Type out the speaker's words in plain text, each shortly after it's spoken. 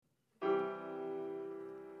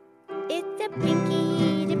It's a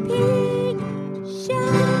Pinky the Pig show.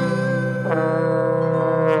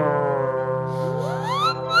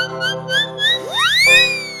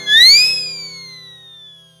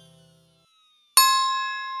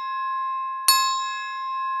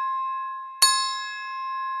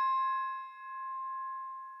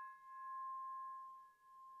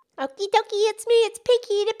 Okie dokie, it's me, it's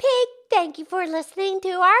Pinky the Pig. Thank you for listening to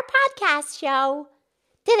our podcast show.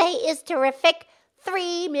 Today is terrific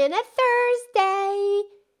 3-Minute Thursday.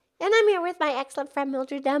 And I'm here with my excellent friend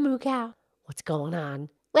Mildred the Moo Cow. What's going on?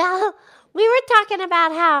 Well, we were talking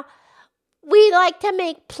about how we like to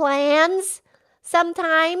make plans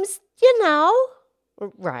sometimes, you know.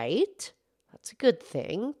 Right. That's a good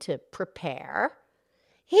thing to prepare.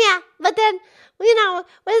 Yeah, but then, you know,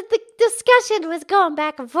 the discussion was going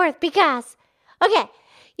back and forth because, okay,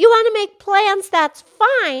 you want to make plans, that's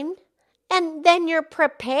fine, and then you're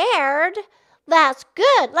prepared, that's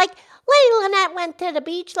good. Like, Lady Lynette went to the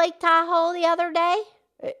beach, Lake Tahoe, the other day.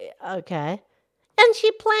 Okay. And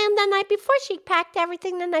she planned the night before. She packed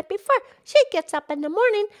everything the night before. She gets up in the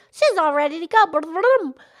morning. She's all ready to go.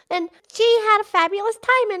 And she had a fabulous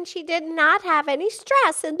time, and she did not have any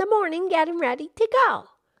stress in the morning getting ready to go.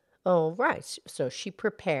 Oh, right. So she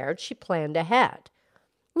prepared. She planned ahead.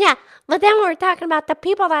 Yeah, but then we're talking about the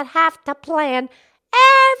people that have to plan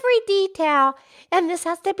every detail. And this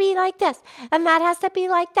has to be like this, and that has to be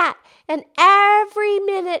like that. And every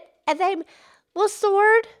minute, and they, what's the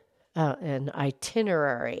word? An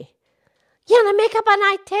itinerary. Yeah, to make up an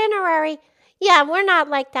itinerary. Yeah, we're not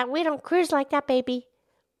like that. We don't cruise like that, baby.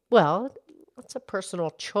 Well, that's a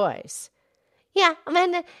personal choice. Yeah, and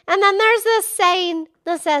then there's this saying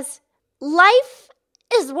that says, life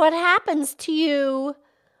is what happens to you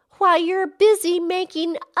while you're busy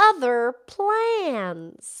making other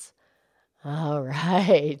plans. All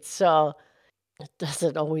right. So it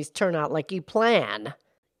doesn't always turn out like you plan.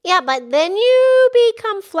 Yeah, but then you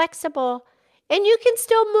become flexible and you can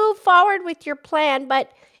still move forward with your plan. But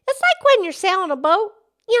it's like when you're sailing a boat.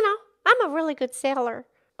 You know, I'm a really good sailor.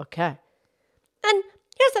 Okay. And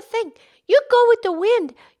here's the thing. You go with the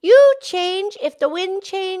wind. You change. If the wind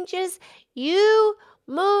changes, you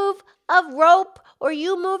move a rope or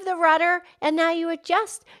you move the rudder, and now you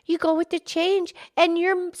adjust. You go with the change, and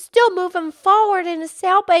you're still moving forward in a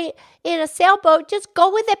sailboat. Just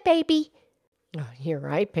go with it, baby. Oh, you're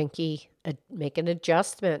right, Pinky. Make an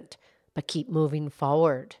adjustment, but keep moving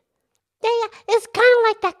forward. Yeah, it's kind of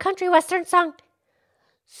like that country western song.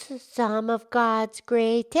 Some of God's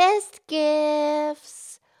greatest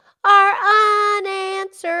gifts are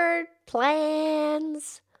unanswered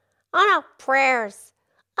plans. Oh no, prayers.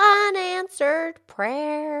 Unanswered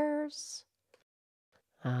prayers.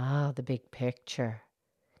 Ah, the big picture.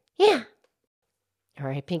 Yeah. All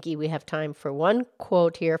right, Pinky, we have time for one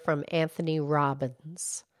quote here from Anthony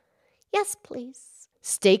Robbins. Yes, please.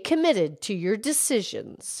 Stay committed to your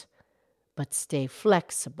decisions, but stay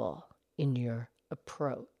flexible in your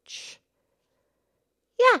approach.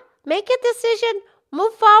 Yeah, make a decision,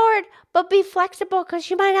 move forward, but be flexible because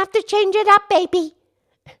you might have to change it up, baby.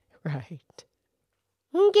 Right.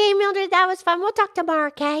 Okay, Mildred, that was fun. We'll talk tomorrow,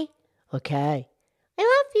 okay? Okay. I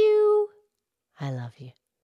love you. I love you.